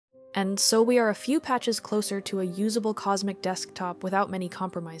And so we are a few patches closer to a usable Cosmic desktop without many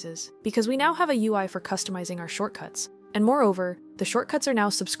compromises, because we now have a UI for customizing our shortcuts. And moreover, the shortcuts are now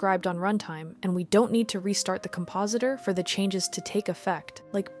subscribed on runtime, and we don't need to restart the compositor for the changes to take effect,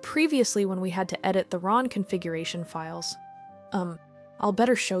 like previously when we had to edit the RON configuration files. I'll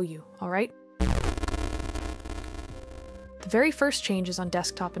better show you, alright? The very first change is on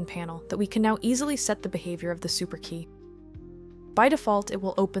desktop and panel, that we can now easily set the behavior of the super key. By default, it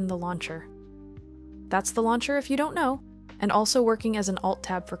will open the launcher. That's the launcher if you don't know, and also working as an Alt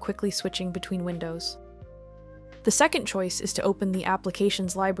tab for quickly switching between windows. The second choice is to open the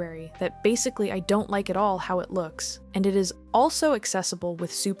Applications library that basically I don't like at all how it looks, and it is also accessible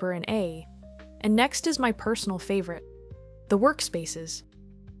with Super and A. And next is my personal favorite, the Workspaces,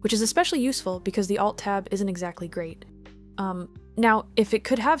 which is especially useful because the Alt tab isn't exactly great. Now, if it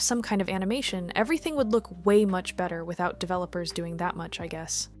could have some kind of animation, everything would look way much better without developers doing that much, I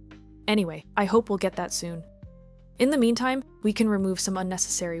guess. Anyway, I hope we'll get that soon. In the meantime, we can remove some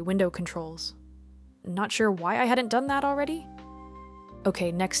unnecessary window controls. Not sure why I hadn't done that already?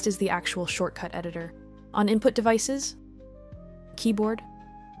 Okay, next is the actual shortcut editor. On input devices, keyboard,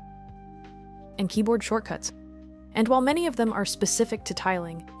 and keyboard shortcuts. And while many of them are specific to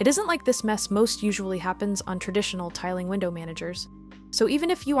tiling, it isn't like this mess most usually happens on traditional tiling window managers. So even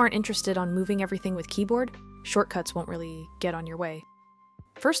if you aren't interested on moving everything with keyboard, shortcuts won't really get on your way.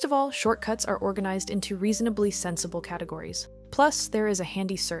 First of all, shortcuts are organized into reasonably sensible categories. Plus, there is a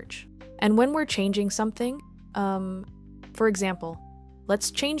handy search. And when we're changing something, for example,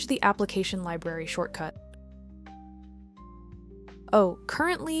 let's change the application library shortcut. Oh,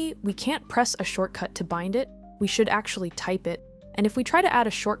 currently we can't press a shortcut to bind it. We should actually type it, and if we try to add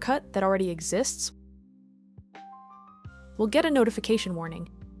a shortcut that already exists, we'll get a notification warning.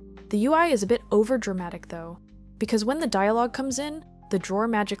 The UI is a bit overdramatic though, because when the dialog comes in, the drawer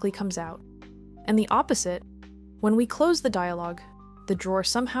magically comes out. And the opposite, when we close the dialog, the drawer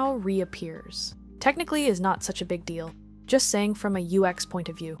somehow reappears. Technically is not such a big deal, just saying from a UX point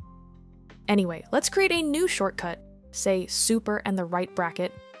of view. Anyway, let's create a new shortcut, say super and the right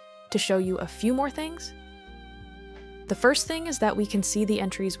bracket, to show you a few more things. The first thing is that we can see the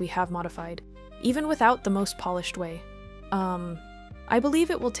entries we have modified, even without the most polished way. I believe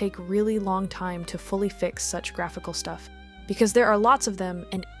it will take really long time to fully fix such graphical stuff, because there are lots of them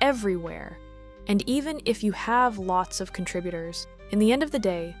and everywhere. And even if you have lots of contributors, in the end of the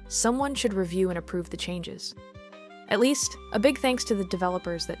day, someone should review and approve the changes. At least, a big thanks to the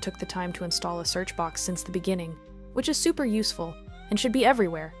developers that took the time to install a search box since the beginning, which is super useful and should be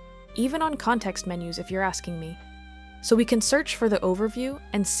everywhere, even on context menus if you're asking me. So we can search for the overview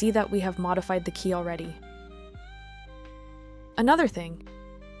and see that we have modified the key already. Another thing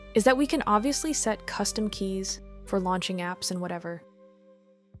is that we can obviously set custom keys for launching apps and whatever.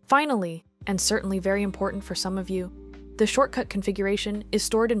 Finally, and certainly very important for some of you, the shortcut configuration is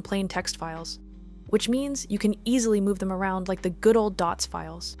stored in plain text files, which means you can easily move them around like the good old dots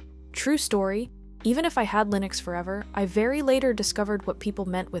files. True story, even if I had Linux forever, I very later discovered what people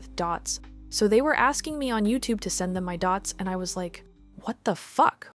meant with dots. So they were asking me on YouTube to send them my dots, and I was like, what the fuck?